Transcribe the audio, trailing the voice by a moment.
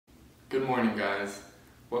Good morning, guys.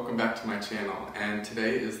 Welcome back to my channel, and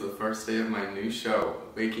today is the first day of my new show,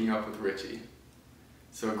 Waking Up with Richie.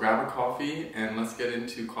 So grab a coffee and let's get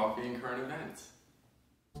into coffee and current events.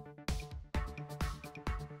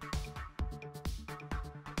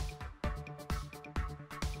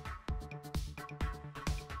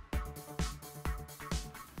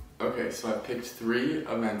 Okay, so I picked 3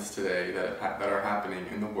 events today that are happening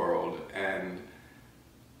in the world, and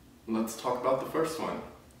let's talk about the first one.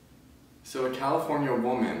 So a California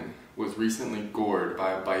woman was recently gored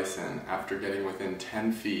by a bison after getting within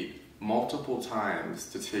 10 feet multiple times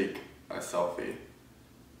to take a selfie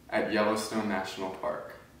at Yellowstone National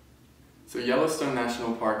Park. So Yellowstone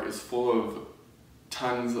National Park is full of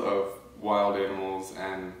tons of wild animals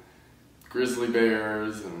and grizzly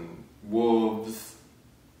bears and wolves,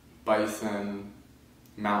 bison,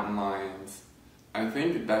 mountain lions. I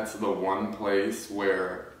think that's the one place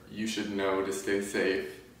where you should know to stay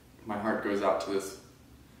safe. My heart goes out to this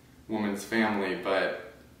woman's family,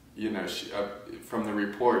 but you know, from the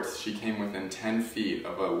reports, she came within 10 feet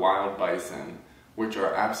of a wild bison, which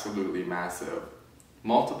are absolutely massive,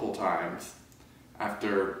 multiple times.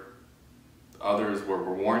 After others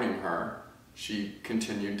were warning her, she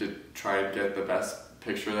continued to try and get the best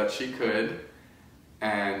picture that she could,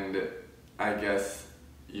 and I guess,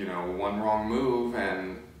 you know, one wrong move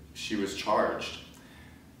and she was charged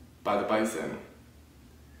by the bison.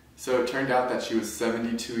 So it turned out that she was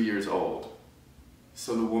 72 years old.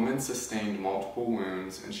 So the woman sustained multiple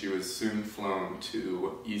wounds and she was soon flown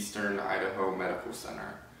to Eastern Idaho Medical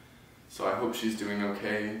Center. So I hope she's doing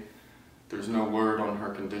okay. There's no word on her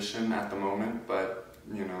condition at the moment, but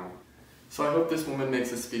you know. So I hope this woman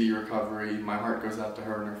makes a speedy recovery. My heart goes out to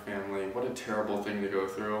her and her family. What a terrible thing to go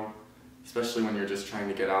through, especially when you're just trying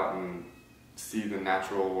to get out and see the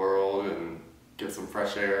natural world and get some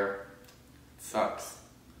fresh air. It sucks.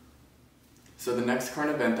 So the next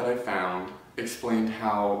current event that I found explained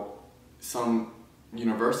how some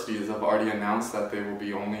universities have already announced that they will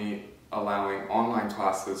be only allowing online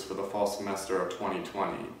classes for the fall semester of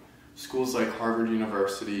 2020. Schools like Harvard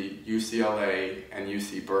University, UCLA, and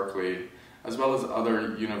UC Berkeley, as well as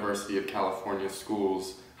other University of California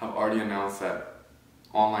schools, have already announced that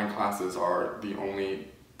online classes are the only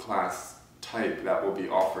class type that will be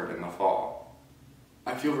offered in the fall.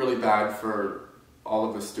 I feel really bad for all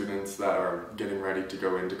of the students that are getting ready to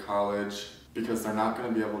go into college, because they're not going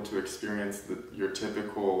to be able to experience your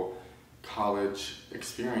typical college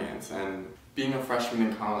experience. And being a freshman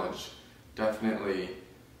in college definitely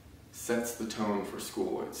sets the tone for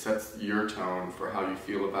school. It sets your tone for how you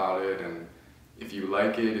feel about it, and if you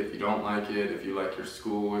like it, if you don't like it, if you like your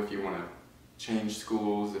school, if you want to change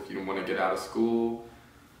schools, if you want to get out of school.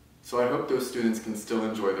 So I hope those students can still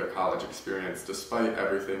enjoy their college experience despite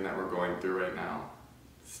everything that we're going through right now.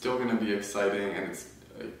 It's still going to be exciting, and it's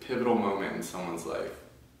a pivotal moment in someone's life.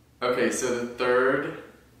 Okay, so the third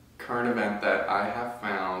current event that I have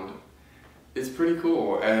found is pretty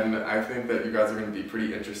cool, and I think that you guys are going to be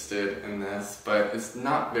pretty interested in this, but it's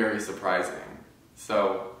not very surprising.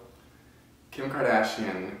 So, Kim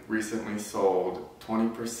Kardashian recently sold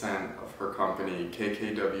 20% of her company,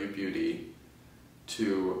 KKW Beauty,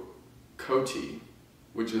 to Coty,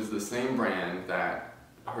 which is the same brand that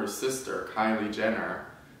her sister, Kylie Jenner,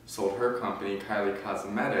 sold her company, Kylie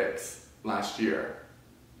Cosmetics, last year,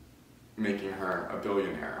 making her a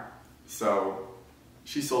billionaire. So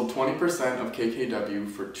she sold 20% of KKW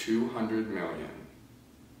for $200 million.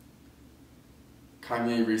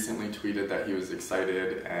 Kanye recently tweeted that he was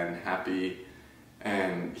excited and happy,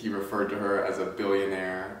 and he referred to her as a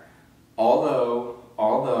billionaire, although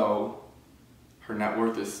her net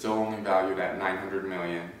worth is still only valued at $900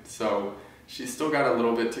 million. So she's still got a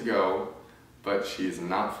little bit to go, but she's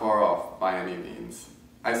not far off by any means.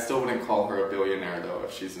 I still wouldn't call her a billionaire though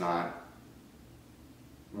if she's not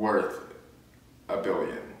worth $1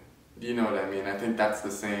 billion. You know what I mean? I think that's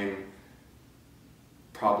the same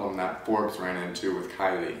problem that Forbes ran into with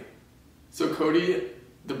Kylie. So Coty,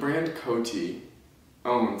 the brand Coty,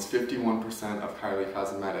 owns 51% of Kylie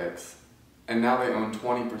Cosmetics, and now they own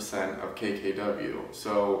 20% of KKW.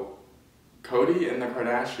 So Coty and the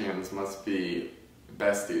Kardashians must be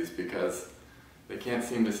besties because they can't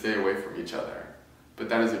seem to stay away from each other. But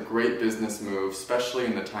that is a great business move, especially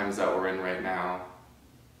in the times that we're in right now.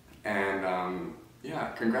 And yeah,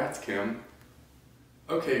 congrats, Kim.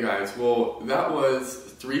 Okay guys, well that was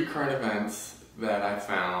 3 current events that I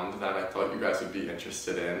found that I thought you guys would be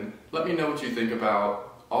interested in. Let me know what you think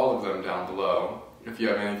about all of them down below, if you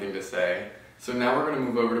have anything to say. So now we're going to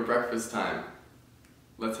move over to breakfast time.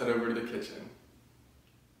 Let's head over to the kitchen.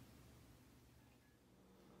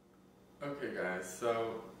 Okay guys,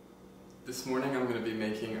 so This morning I'm going to be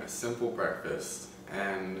making a simple breakfast,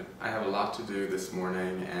 and I have a lot to do this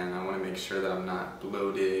morning and I want to make sure that I'm not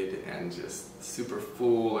bloated and just super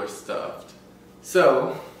full or stuffed.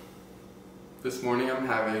 So this morning I'm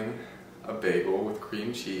having a bagel with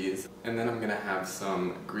cream cheese, and then I'm going to have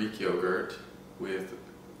some Greek yogurt with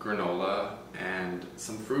granola and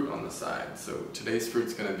some fruit on the side. So today's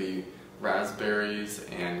fruit's going to be raspberries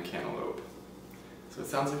and cantaloupe. So it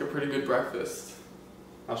sounds like a pretty good breakfast.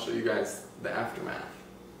 I'll show you guys the aftermath.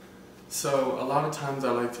 So a lot of times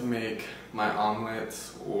I like to make my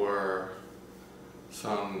omelets or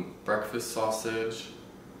some breakfast sausage,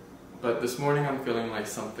 but this morning I'm feeling like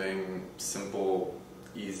something simple,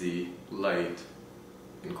 easy, light,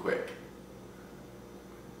 and quick.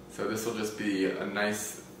 So this will just be a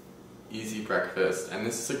nice, easy breakfast, and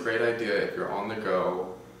this is a great idea if you're on the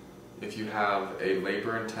go, if you have a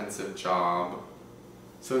labor-intensive job.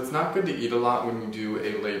 So it's not good to eat a lot when you do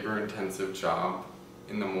a labor-intensive job,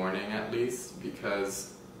 in the morning at least,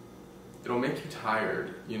 because it'll make you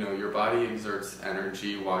tired. You know, your body exerts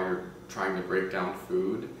energy while you're trying to break down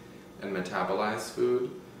food and metabolize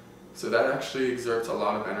food. So that actually exerts a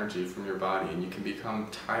lot of energy from your body, and you can become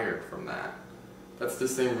tired from that. That's the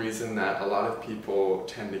same reason that a lot of people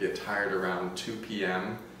tend to get tired around 2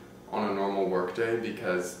 p.m. on a normal workday,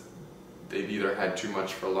 because they've either had too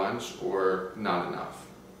much for lunch or not enough.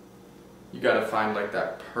 You gotta find like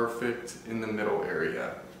that perfect in the middle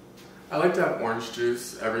area. I like to have orange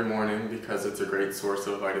juice every morning because it's a great source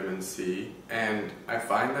of vitamin C, and I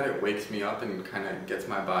find that it wakes me up and kind of gets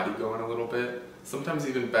my body going a little bit, sometimes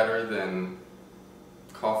even better than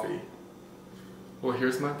coffee. Well,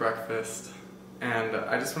 here's my breakfast, and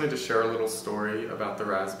I just wanted to share a little story about the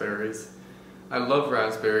raspberries. I love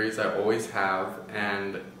raspberries, I always have,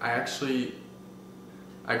 and I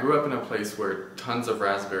grew up in a place where tons of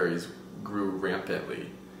raspberries grew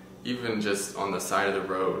rampantly, even just on the side of the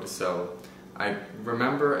road. So I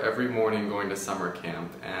remember every morning going to summer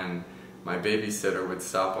camp, and my babysitter would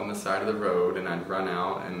stop on the side of the road, and I'd run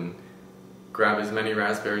out and grab as many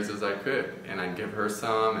raspberries as I could, and I'd give her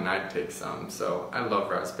some and I'd take some. So I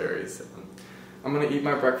love raspberries. I'm gonna eat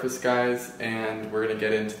my breakfast, guys, and we're gonna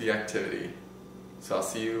get into the activity. So I'll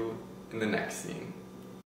see you in the next scene.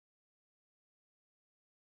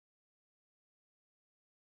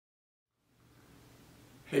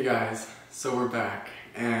 Hey guys, so we're back,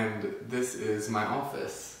 and this is my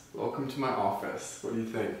office. Welcome to my office. What do you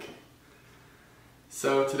think?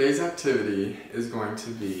 So today's activity is going to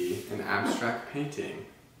be an abstract painting.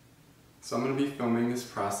 So I'm going to be filming this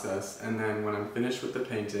process, and then when I'm finished with the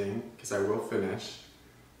painting, because I will finish,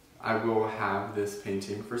 I will have this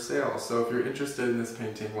painting for sale. So if you're interested in this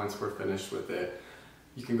painting once we're finished with it,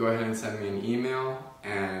 you can go ahead and send me an email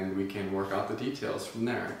and we can work out the details from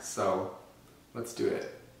there. So let's do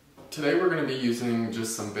it. Today we're going to be using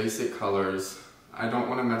just some basic colors. I don't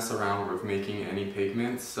want to mess around with making any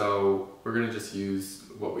pigments, so we're going to just use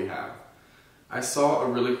what we have. I saw a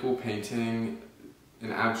really cool painting,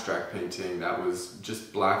 an abstract painting that was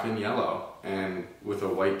just black and yellow and with a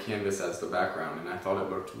white canvas as the background, and I thought it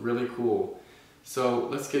looked really cool. So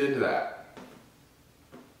let's get into that.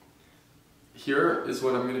 Here is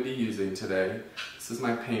what I'm going to be using today. This is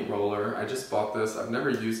my paint roller. I just bought this. I've never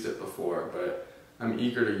used it before, but I'm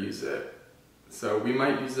eager to use it. So we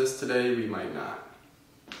might use this today, we might not.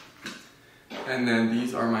 And then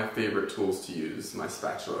these are my favorite tools to use, my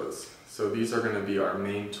spatulas. So these are going to be our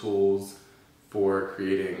main tools for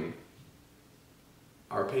creating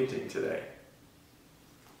our painting today.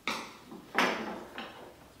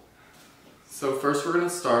 So first we're going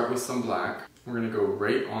to start with some black. We're going to go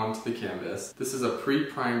right onto the canvas. This is a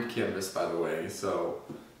pre-primed canvas, by the way, so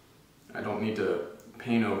I don't need to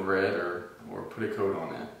paint over it or put a coat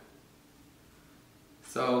on it.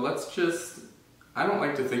 So let's just, I don't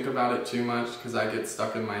like to think about it too much because I get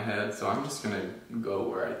stuck in my head, so I'm just gonna go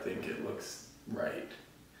where I think it looks right.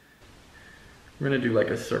 We're gonna do like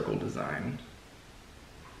a circle design.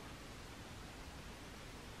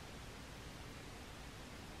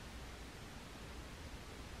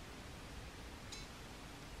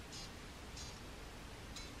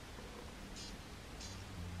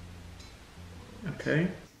 Okay,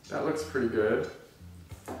 that looks pretty good.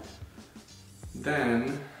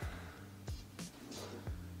 Then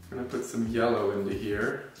I'm gonna put some yellow into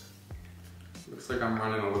here. Looks like I'm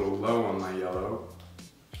running a little low on my yellow.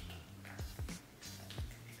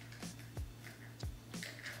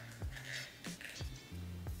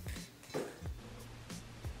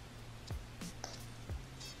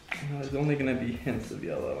 There's only gonna be hints of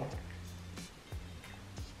yellow.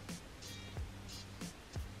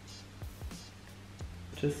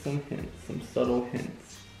 Just some hints, some subtle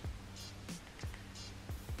hints.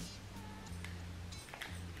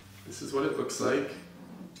 This is what it looks like.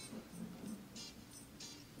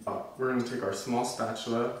 We're going to take our small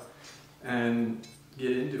spatula and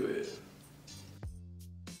get into it.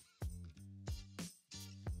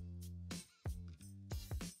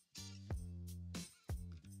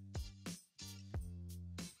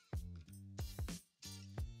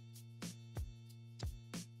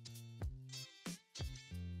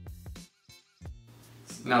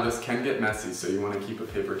 Now this can get messy, so you want to keep a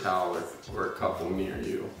paper towel or a couple near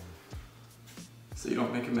you so you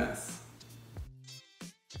don't make a mess.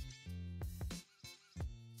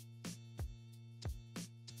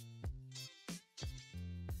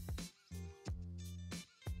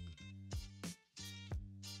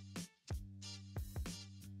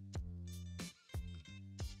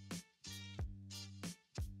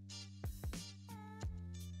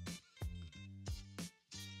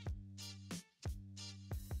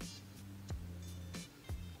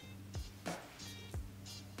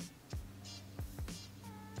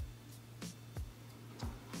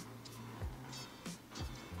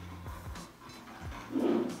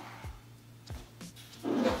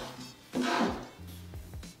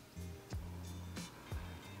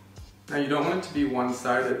 Now you don't want it to be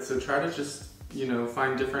one-sided, so try to just,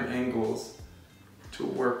 find different angles to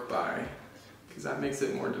work by, because that makes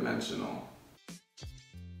it more dimensional.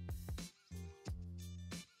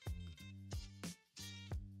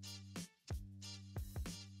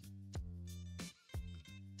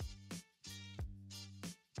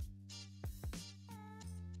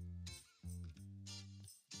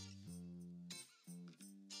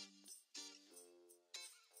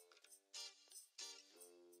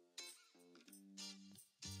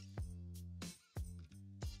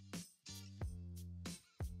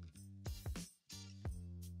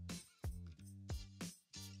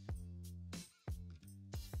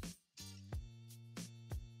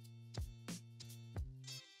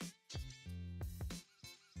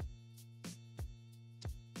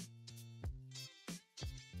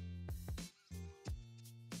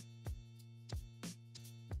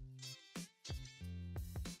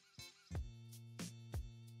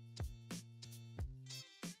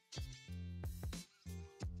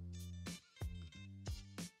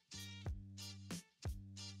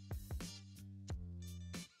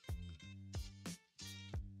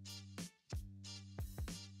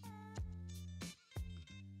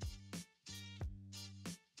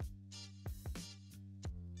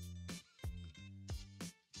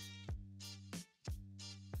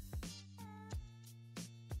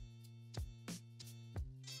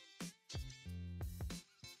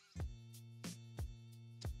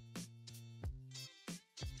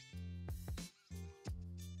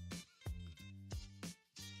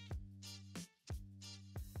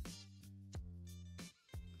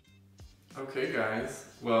 Okay guys,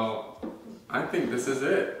 well, I think this is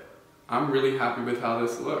it. I'm really happy with how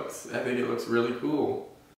this looks. I think it looks really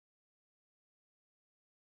cool.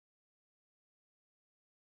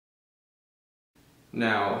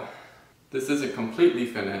 Now, this isn't completely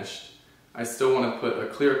finished. I still want to put a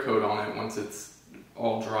clear coat on it once it's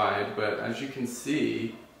all dried, but as you can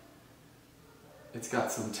see, it's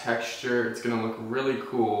got some texture. It's going to look really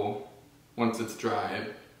cool once it's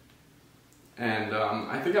dried. And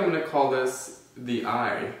I think I'm going to call this the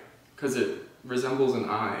eye, because it resembles an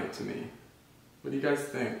eye to me. What do you guys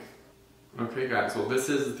think? Okay guys, well this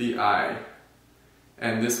is the eye.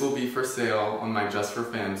 And this will be for sale on my Just for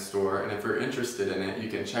Fans store. And if you're interested in it, you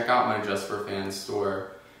can check out my Just for Fans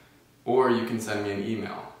store, or you can send me an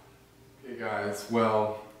email. Okay guys,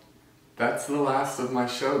 well, that's the last of my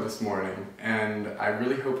show this morning. And I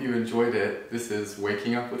really hope you enjoyed it. This is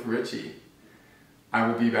Waking Up with Richie. I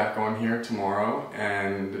will be back on here tomorrow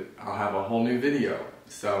and I'll have a whole new video.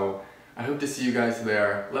 So I hope to see you guys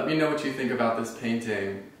there. Let me know what you think about this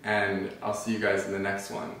painting and I'll see you guys in the next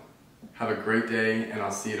one. Have a great day and I'll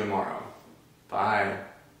see you tomorrow. Bye.